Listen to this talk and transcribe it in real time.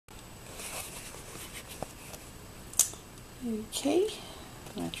Okay,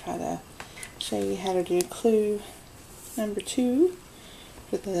 I'm going to try to show you how to do clue number 2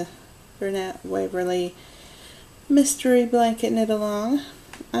 with the Bernat Waverly Mystery Blanket Knit Along.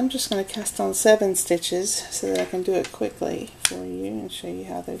 I'm just going to cast on 7 stitches so that I can do it quickly for you and show you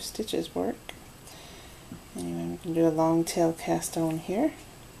how those stitches work. Anyway, we can do a long tail cast on here.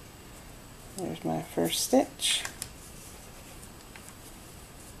 There's my first stitch,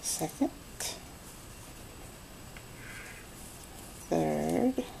 second,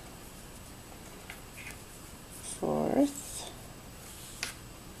 third, fourth,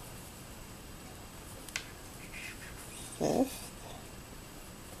 fifth,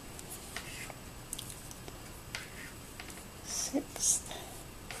 sixth,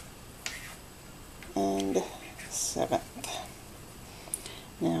 and 7th.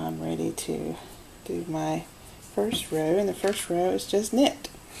 Now I'm ready to do my first row, and the first row is just knit.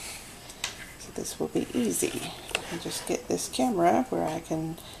 So this will be easy. I'll just get this camera where I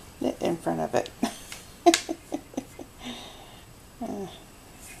can knit in front of it.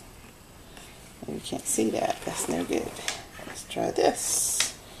 You can't see that. That's no good. Let's try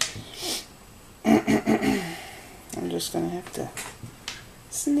this. I'm just going to have to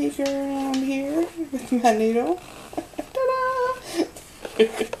sneak around here with my needle. Ta-da!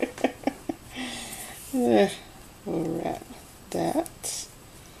 We'll wrap that.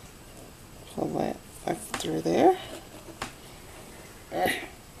 Pull that up through there.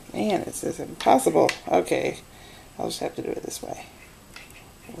 Man, this is impossible. Okay, I'll just have to do it this way.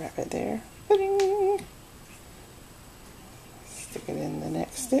 Wrap it there. Stick it in the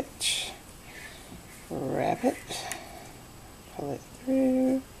next stitch. Wrap it. Pull it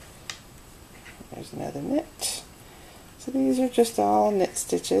through. There's another knit. So these are just all knit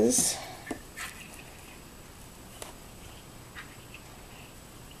stitches.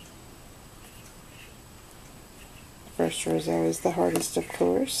 First row is always the hardest, of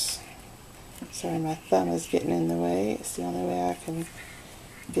course. Sorry, my thumb is getting in the way. It's the only way I can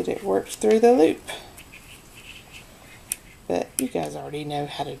get it worked through the loop. But you guys already know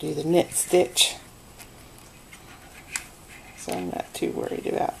how to do the knit stitch, so I'm not too worried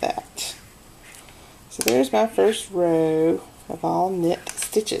about that. So there's my first row of all knit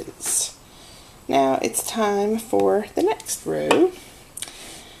stitches. Now it's time for the next row.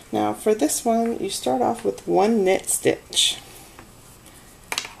 Now for this one, you start off with 1 knit stitch.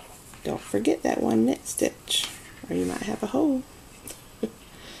 Don't forget that 1 knit stitch, or you might have a hole.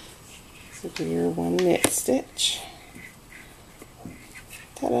 So do your 1 knit stitch.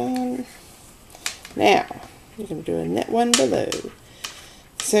 Ta-da! Now you can do a knit 1 below.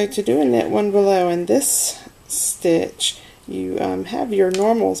 So to do a knit 1 below in this stitch, you have your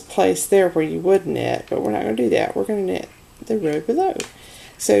normals placed there where you would knit, but we're not going to do that. We're going to knit the row below.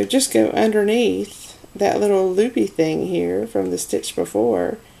 So just go underneath that little loopy thing here from the stitch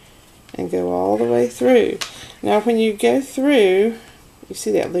before and go all the way through. Now when you go through, you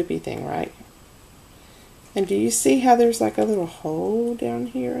see that loopy thing, right? And do you see how there's like a little hole down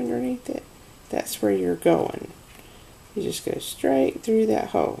here underneath it? That's where you're going. You just go straight through that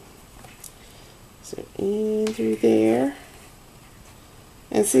hole. So in through there.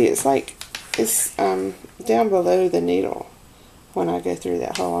 And see, it's like it's down below the needle. When I go through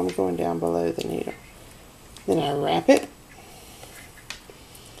that hole, I'm going down below the needle. Then I wrap it.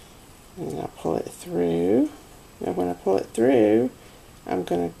 And then I pull it through. Now when I pull it through, I'm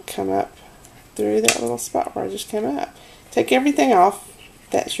going to come up through that little spot where I just came up. Take everything off.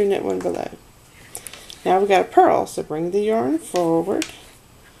 That's your knit 1 below. Now we've got a purl, so bring the yarn forward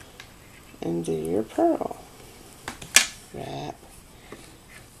and do your purl. Wrap.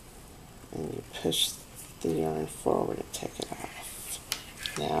 And you push the yarn forward and take it off.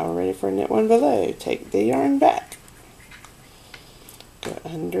 Now we're ready for knit 1 below. Take the yarn back. Go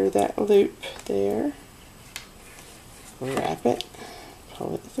under that loop there. Wrap it.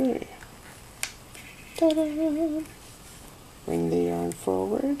 Pull it through. Ta-da! Bring the yarn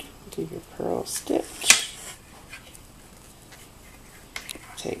forward. Do your purl stitch.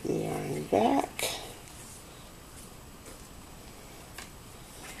 Take the yarn back.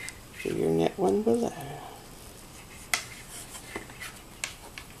 Do your knit 1 below.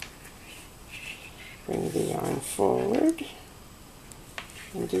 Bring the yarn forward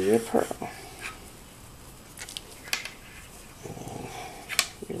and do your purl. And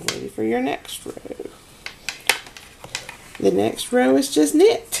you're ready for your next row. The next row is just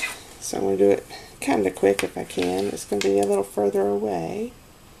knit. So I'm going to do it kind of quick if I can. It's going to be a little further away,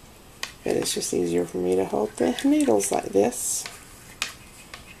 but it's just easier for me to hold the needles like this.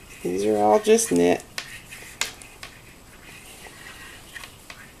 These are all just knit.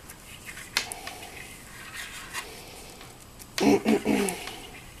 Okay,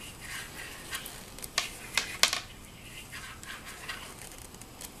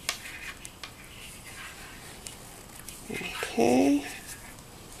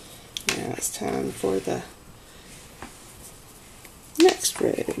 now it's time for the next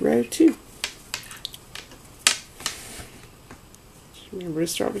row, row 2. Remember to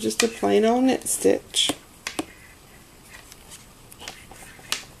start with just a plain old knit stitch.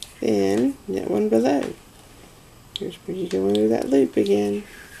 Then knit one below. Here's where you go under that loop again,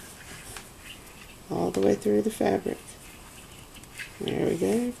 all the way through the fabric. There we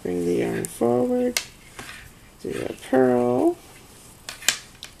go. Bring the yarn forward, do a purl,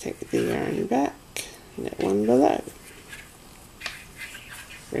 take the yarn back, knit one below.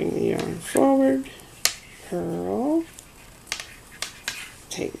 Bring the yarn forward, purl,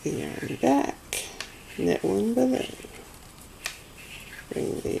 take the yarn back, knit one below.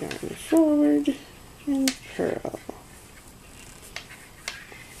 Bring the yarn forward and purl.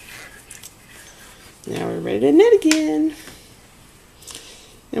 Now we're ready to knit again.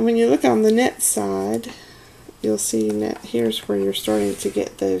 And when you look on the knit side, you'll see that here's where you're starting to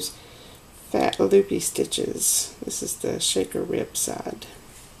get those fat loopy stitches. This is the shaker rib side,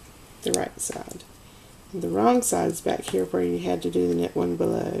 the right side. And the wrong side is back here where you had to do the knit one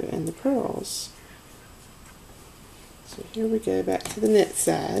below and the purls. So here we go back to the knit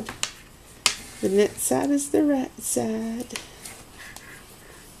side. The knit side is the right side.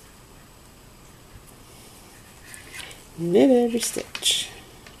 Knit every stitch.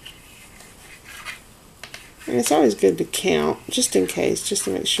 And it's always good to count, just in case, just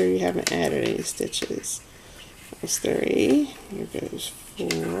to make sure you haven't added any stitches. That was 3. Here goes 4,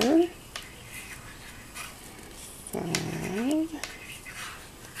 5,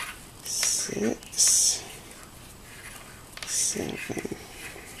 6, 7.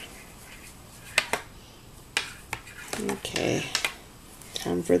 Okay,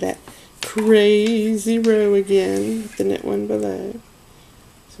 time for that crazy row again with the knit one below.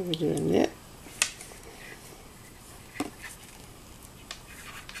 So we do a knit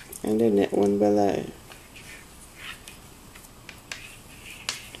and a knit one below.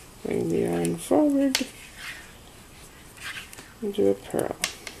 Bring the yarn forward and do a purl.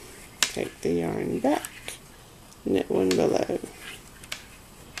 Take the yarn back, knit one below.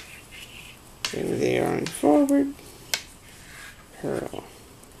 Bring the yarn forward, purl.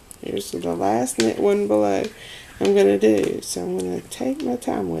 Here's the last knit one below I'm going to do. So I'm going to take my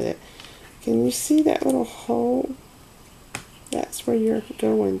time with it. Can you see that little hole? That's where you're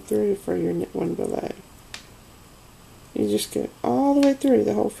going through for your knit one below. You just go all the way through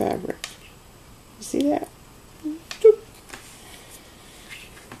the whole fabric. You see that? Doop.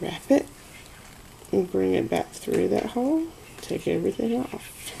 Wrap it and bring it back through that hole. Take everything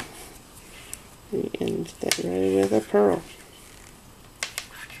off. We end that row with a purl.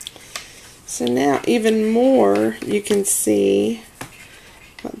 So now even more you can see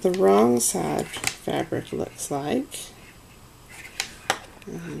what the wrong side fabric looks like.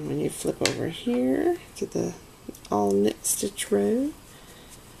 And when you flip over here to the all knit stitch row,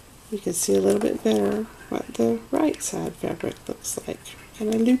 you can see a little bit better what the right side fabric looks like.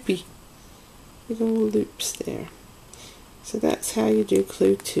 Kind of loopy. Big old loops there. So that's how you do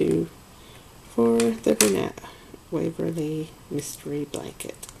clue 2 for the Bernat Waverly Mystery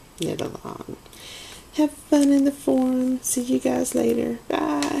Blanket knit along. Have fun in the forum. See you guys later.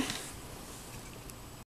 Bye.